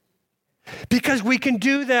 Because we can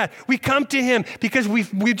do that. We come to him because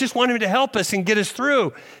we just want him to help us and get us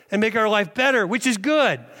through and make our life better, which is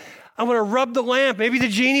good. I want to rub the lamp. Maybe the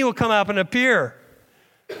genie will come up and appear.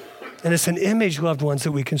 And it's an image, loved ones,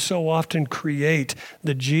 that we can so often create,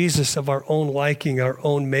 the Jesus of our own liking, our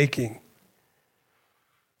own making,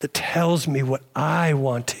 that tells me what I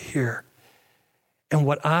want to hear and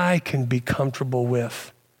what I can be comfortable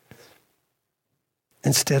with,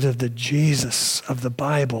 instead of the Jesus of the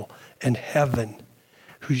Bible and heaven,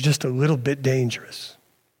 who's just a little bit dangerous.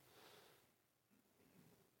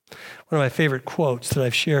 One of my favorite quotes that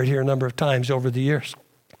I've shared here a number of times over the years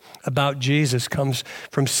about Jesus comes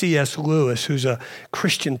from C.S. Lewis, who's a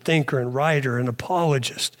Christian thinker and writer and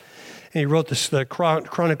apologist. And he wrote the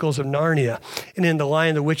Chronicles of Narnia. And in The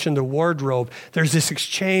Lion, the Witch, and the Wardrobe, there's this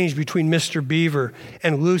exchange between Mr. Beaver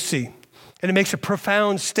and Lucy. And it makes a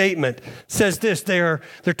profound statement. It says this, they're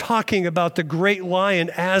talking about the great lion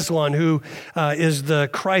Aslan, who is the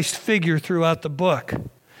Christ figure throughout the book.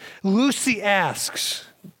 Lucy asks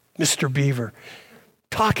Mr. Beaver,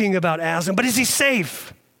 talking about Aslan, but is he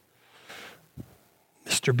safe?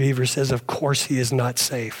 Mr. Beaver says, of course he is not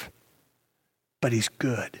safe, but he's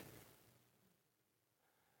good.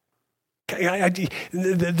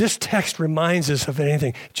 This text reminds us of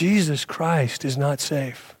anything. Jesus Christ is not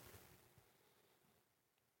safe.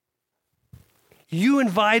 You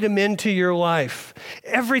invite him into your life.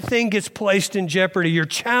 Everything gets placed in jeopardy. Your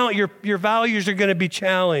values are going to be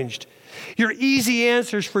challenged. Your easy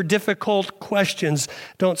answers for difficult questions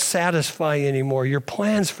don't satisfy anymore. Your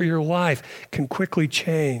plans for your life can quickly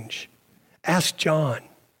change. Ask John.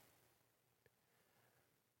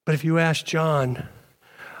 But if you ask John,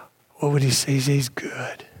 what would he say? He's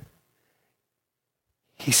good.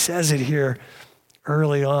 He says it here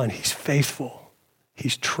early on. He's faithful.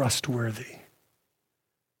 He's trustworthy.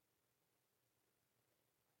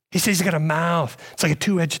 He says he's got a mouth. It's like a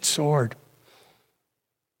two-edged sword.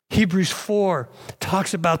 Hebrews 4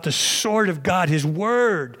 talks about the sword of God, his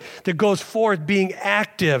word that goes forth being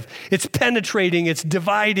active. It's penetrating, it's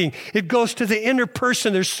dividing. It goes to the inner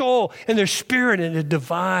person, their soul and their spirit, and it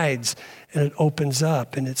divides and it opens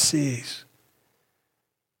up and it sees.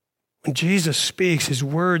 When Jesus speaks, his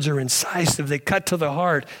words are incisive. They cut to the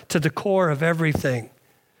heart, to the core of everything.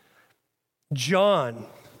 John,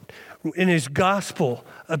 in his gospel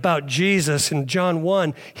about Jesus, in John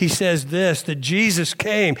 1, he says this, that Jesus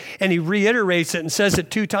came, and he reiterates it and says it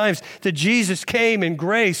 2 times, that Jesus came in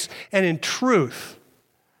grace and in truth.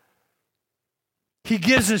 He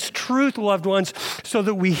gives us truth, loved ones, so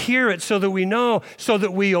that we hear it, so that we know, so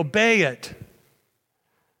that we obey it.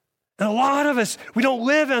 And a lot of us, we don't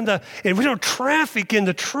we don't traffic in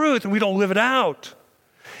the truth, and we don't live it out.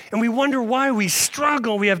 And we wonder why we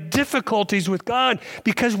struggle, we have difficulties with God,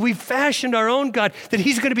 because we've fashioned our own God that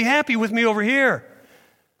he's going to be happy with me over here.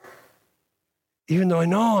 Even though I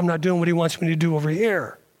know I'm not doing what he wants me to do over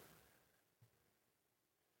here.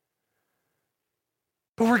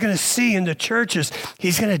 But we're going to see in the churches,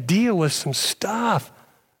 he's going to deal with some stuff.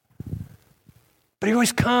 But he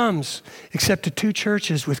always comes, except to 2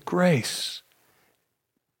 churches with grace.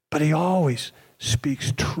 But he always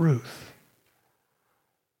speaks truth.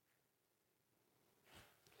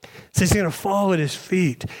 It says he's going to fall at his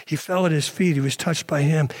feet. He fell at his feet. He was touched by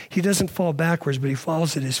him. He doesn't fall backwards, but he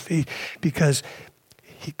falls at his feet because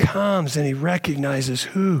he comes and he recognizes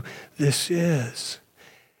who this is.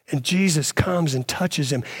 And Jesus comes and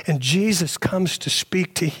touches him. And Jesus comes to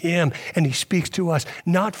speak to him, and he speaks to us,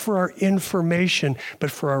 not for our information,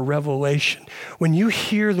 but for our revelation. When you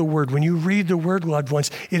hear the word, when you read the word, loved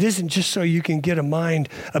ones, it isn't just so you can get a mind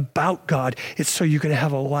about God. It's so you can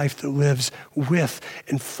have a life that lives with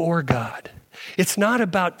and for God. It's not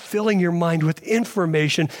about filling your mind with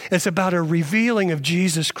information. It's about a revealing of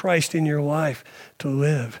Jesus Christ in your life to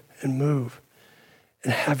live and move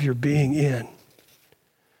and have your being in.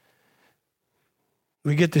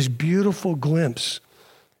 We get this beautiful glimpse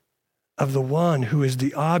of the one who is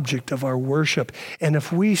the object of our worship. And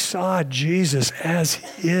if we saw Jesus as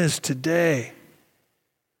he is today,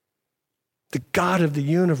 the God of the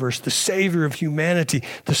universe, the Savior of humanity,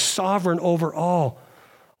 the sovereign over all,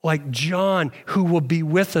 like John, who will be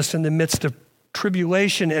with us in the midst of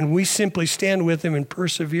tribulation, and we simply stand with him and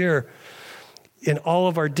persevere in all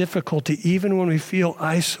of our difficulty, even when we feel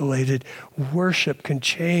isolated, worship can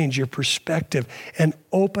change your perspective and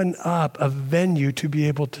open up a venue to be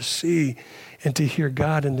able to see and to hear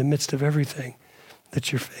God in the midst of everything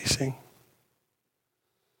that you're facing.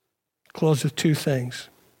 Close with 2 things.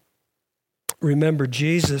 Remember,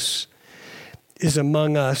 Jesus is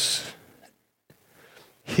among us,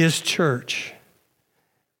 his church,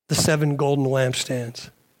 the 7 golden lampstands.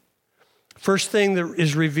 First thing that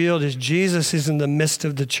is revealed is Jesus is in the midst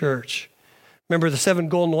of the church. Remember, the 7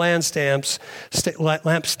 golden lampstands,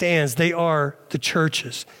 they are the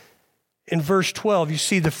churches. In verse 12, you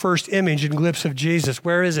see the first image and glimpse of Jesus.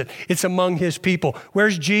 Where is it? It's among his people.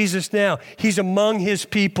 Where's Jesus now? He's among his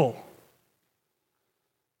people.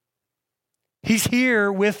 He's here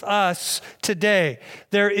with us today.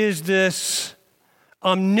 There is this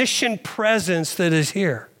omniscient presence that is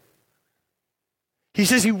here. He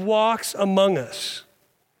says he walks among us.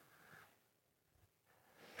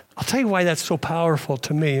 I'll tell you why that's so powerful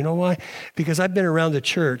to me. You know why? Because I've been around the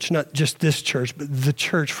church, not just this church, but the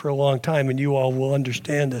church for a long time, and you all will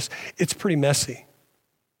understand this. It's pretty messy.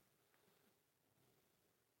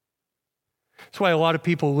 That's why a lot of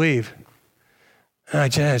people leave.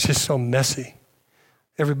 It's just so messy.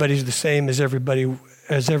 Everybody's the same as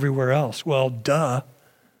everywhere else. Well, duh.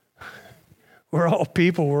 We're all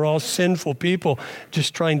people. We're all sinful people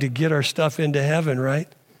just trying to get our stuff into heaven, right?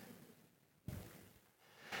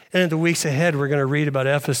 And in the weeks ahead, we're going to read about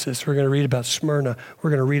Ephesus. We're going to read about Smyrna.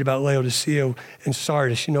 We're going to read about Laodicea and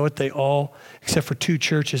Sardis. You know what? They all, except for 2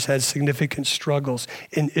 churches, had significant struggles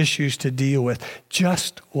and issues to deal with,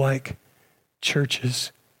 just like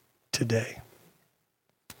churches today.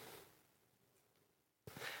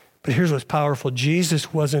 But here's what's powerful.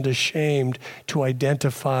 Jesus wasn't ashamed to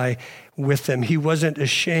identify with them. He wasn't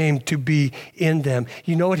ashamed to be in them.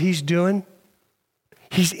 You know what he's doing?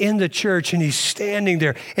 He's in the church and he's standing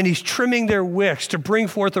there and he's trimming their wicks to bring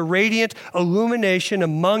forth a radiant illumination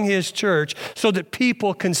among his church so that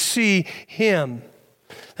people can see him.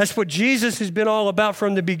 That's what Jesus has been all about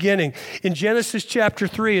from the beginning. In Genesis chapter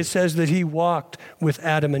 3, it says that he walked with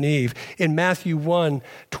Adam and Eve. In Matthew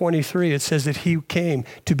 1:23, it says that he came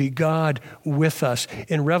to be God with us.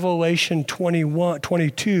 In Revelation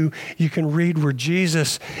 21:22, you can read where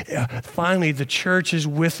Jesus, finally the church is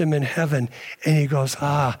with him in heaven. And he goes,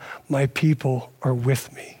 my people are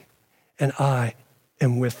with me and I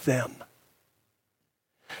am with them.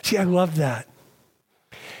 See, I love that.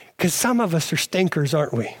 Because some of us are stinkers,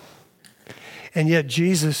 aren't we? And yet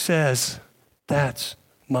Jesus says, that's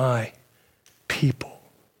my people.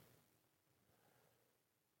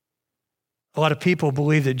 A lot of people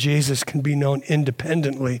believe that Jesus can be known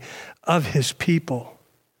independently of his people.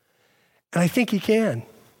 And I think he can.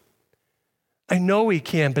 I know he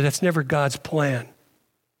can, but that's never God's plan.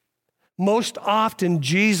 Most often,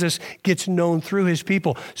 Jesus gets known through his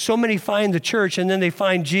people. So many find the church, and then they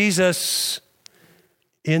find Jesus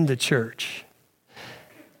in the church.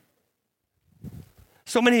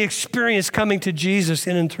 So many experience coming to Jesus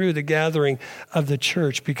in and through the gathering of the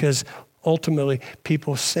church because ultimately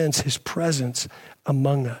people sense his presence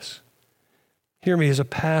among us. Hear me as a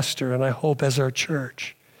pastor, and I hope as our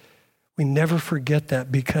church. We never forget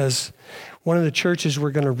that, because one of the churches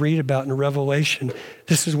we're going to read about in Revelation,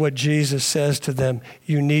 this is what Jesus says to them.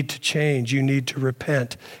 You need to change. You need to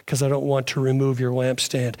repent, because I don't want to remove your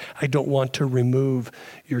lampstand. I don't want to remove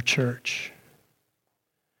your church.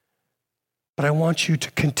 But I want you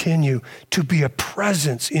to continue to be a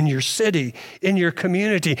presence in your city, in your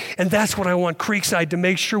community. And that's what I want Creekside to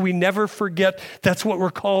make sure we never forget. That's what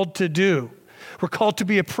we're called to do. We're called to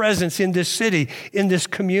be a presence in this city, in this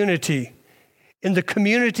community, in the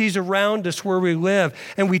communities around us where we live.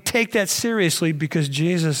 And we take that seriously because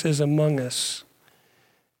Jesus is among us.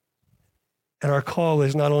 And our call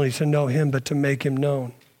is not only to know him, but to make him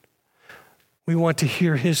known. We want to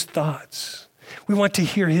hear his thoughts. We want to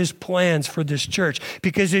hear his plans for this church,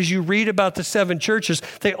 because as you read about the 7 churches,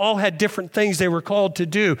 they all had different things they were called to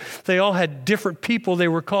do. They all had different people they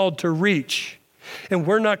were called to reach. And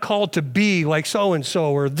we're not called to be like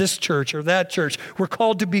so-and-so or this church or that church. We're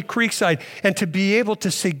called to be Creekside and to be able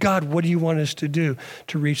to say, God, what do you want us to do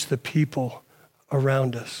to reach the people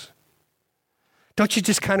around us? Don't you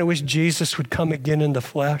just kind of wish Jesus would come again in the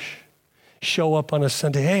flesh? Show up on a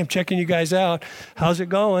Sunday. Hey, I'm checking you guys out. How's it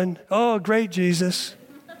going? Oh, great, Jesus.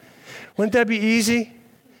 Wouldn't that be easy?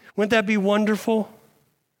 Wouldn't that be wonderful?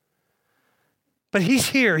 But he's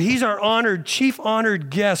here. He's our honored, chief honored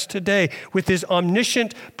guest today with his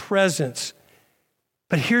omniscient presence.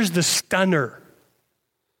 But here's the stunner.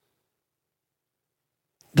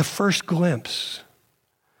 The first glimpse,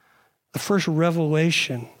 the first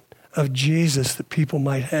revelation of Jesus that people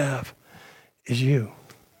might have is you.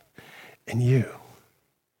 And you,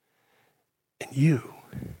 and you,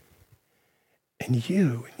 and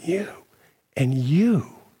you, and you, and you.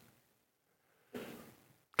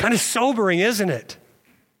 Kind of sobering, isn't it?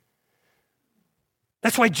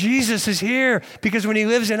 That's why Jesus is here, because when he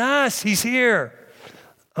lives in us, he's here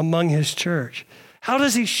among his church. How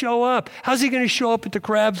does he show up? How's he going to show up at the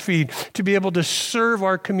crab feed to be able to serve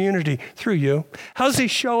our community? Through you. How does he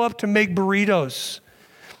show up to make burritos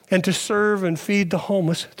and to serve and feed the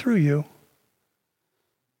homeless? Through you.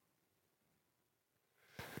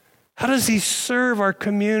 How does he serve our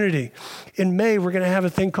community? In May, we're going to have a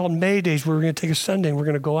thing called May Days, where we're going to take a Sunday and we're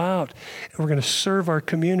going to go out and we're going to serve our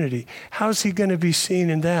community. How's he going to be seen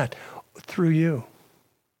in that? but through you.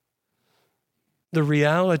 The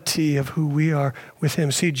reality of who we are with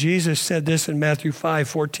him. See, Jesus said this in Matthew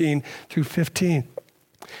 5:14-15.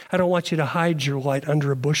 I don't want you to hide your light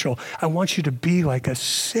under a bushel. I want you to be like a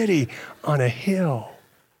city on a hill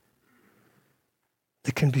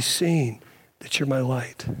that can be seen, that you're my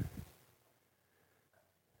light. And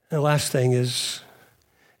the last thing is,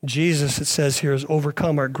 Jesus, it says here, has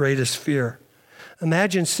overcome our greatest fear.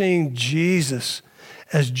 Imagine seeing Jesus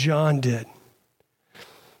as John did.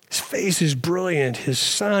 His face is brilliant, his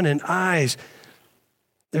sun and eyes.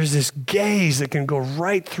 There's this gaze that can go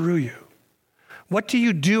right through you. What do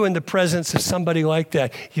you do in the presence of somebody like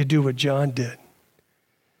that? You do what John did.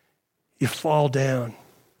 You fall down.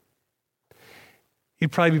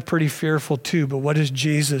 You'd probably be pretty fearful too, but what does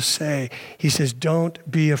Jesus say? He says, don't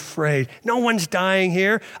be afraid. No one's dying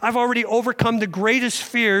here. I've already overcome the greatest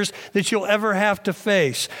fears that you'll ever have to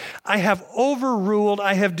face. I have overruled,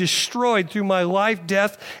 I have destroyed through my life,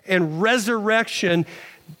 death, and resurrection,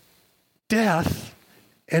 death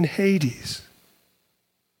and Hades.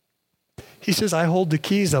 He says, I hold the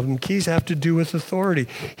keys of them. Keys have to do with authority.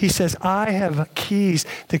 He says, I have keys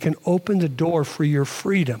that can open the door for your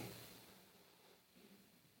freedom,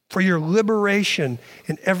 for your liberation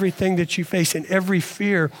in everything that you face, in every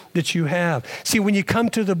fear that you have. See, when you come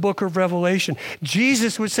to the book of Revelation,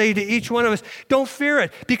 Jesus would say to each one of us, don't fear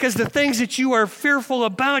it, because the things that you are fearful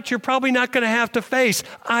about, you're probably not going to have to face.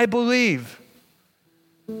 I believe.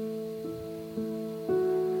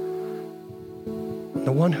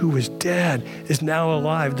 The one who was dead is now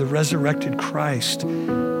alive, the resurrected Christ.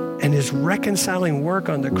 And his reconciling work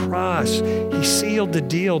on the cross, he sealed the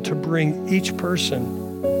deal to bring each person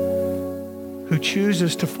who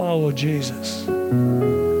chooses to follow Jesus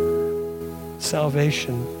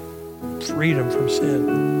salvation, freedom from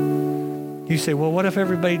sin. You say, well, what if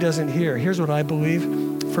everybody doesn't hear? Here's what I believe.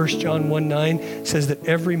 1 John 1:9 says that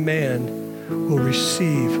every man will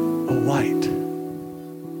receive a light.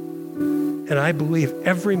 And I believe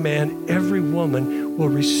every man, every woman will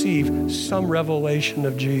receive some revelation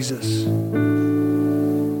of Jesus.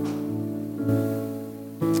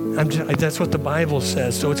 That's what the Bible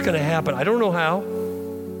says. So it's going to happen. I don't know how.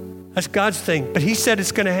 That's God's thing. But he said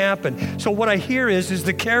it's going to happen. So what I hear is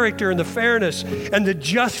the character and the fairness and the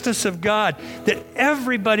justice of God, that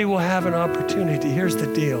everybody will have an opportunity. Here's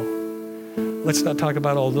the deal. Let's not talk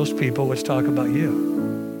about all those people. Let's talk about you.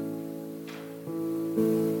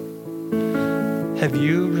 Have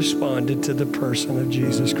you responded to the person of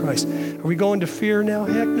Jesus Christ? Are we going to fear now?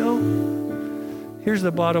 Heck no. Here's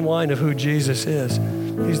the bottom line of who Jesus is.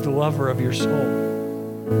 He's the lover of your soul.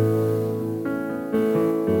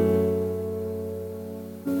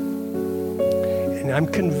 And I'm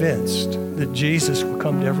convinced that Jesus will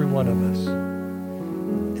come to every one of us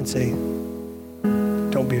and say,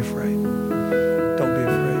 don't be afraid. Don't be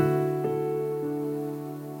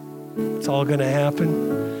afraid. It's all going to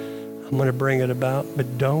happen. I'm going to bring it about,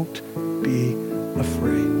 but don't be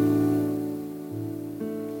afraid.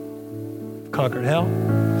 I've conquered hell,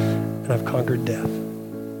 and I've conquered death.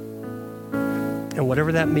 And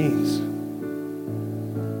whatever that means,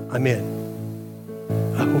 I'm in.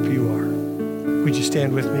 I hope you are. Would you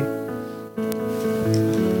stand with me?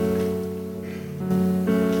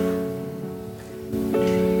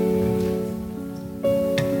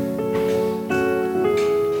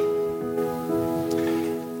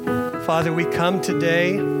 Father, we come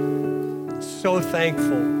today so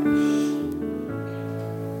thankful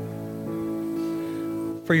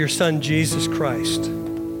for your Son, Jesus Christ.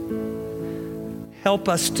 Help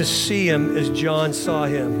us to see him as John saw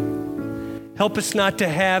him. Help us not to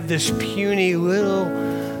have this puny little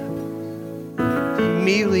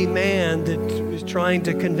mealy man that is trying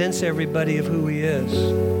to convince everybody of who he is.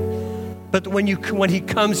 But when he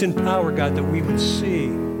comes in power, God, that we would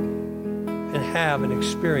see and have and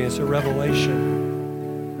experience a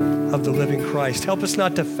revelation of the living Christ. Help us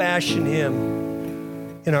not to fashion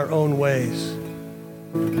him in our own ways.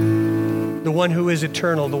 The one who is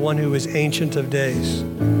eternal, the one who is ancient of days,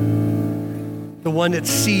 the one that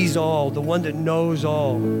sees all, the one that knows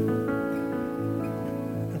all.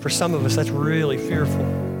 And for some of us, that's really fearful.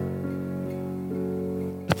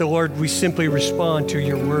 But the Lord, we simply respond to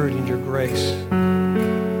your word and your grace.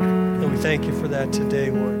 And we thank you for that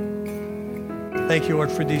today, Lord. Thank you, Lord,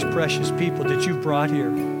 for these precious people that you've brought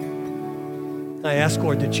here. I ask,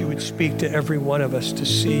 Lord, that you would speak to every one of us to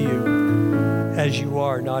see you as you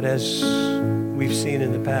are, not as we've seen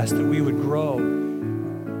in the past, that we would grow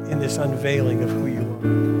in this unveiling of who you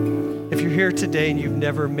are. If you're here today and you've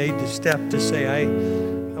never made the step to say, I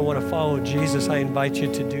want to follow Jesus, I invite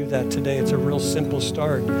you to do that today. It's a real simple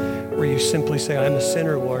start. where you simply say, I'm a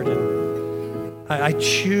sinner, Lord, and I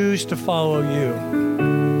choose to follow you.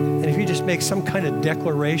 And if you just make some kind of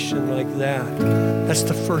declaration like that, that's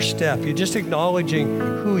the first step. You're just acknowledging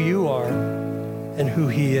who you are and who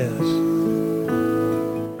he is.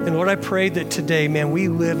 And Lord, I pray that today, man, we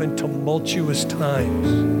live in tumultuous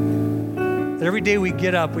times. That every day we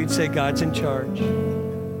get up, we'd say, God's in charge.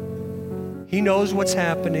 He knows what's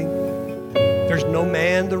happening. There's no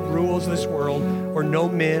man that rules this world, or no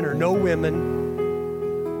men or no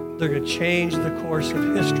women. They're going to change the course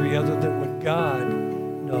of history other than what God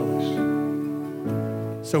knows.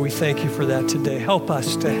 So we thank you for that today. Help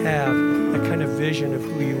us to have that kind of vision of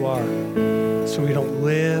who you are, so we don't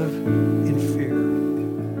live in fear,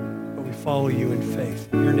 but we follow you in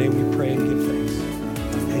faith. In your name we pray and give thanks.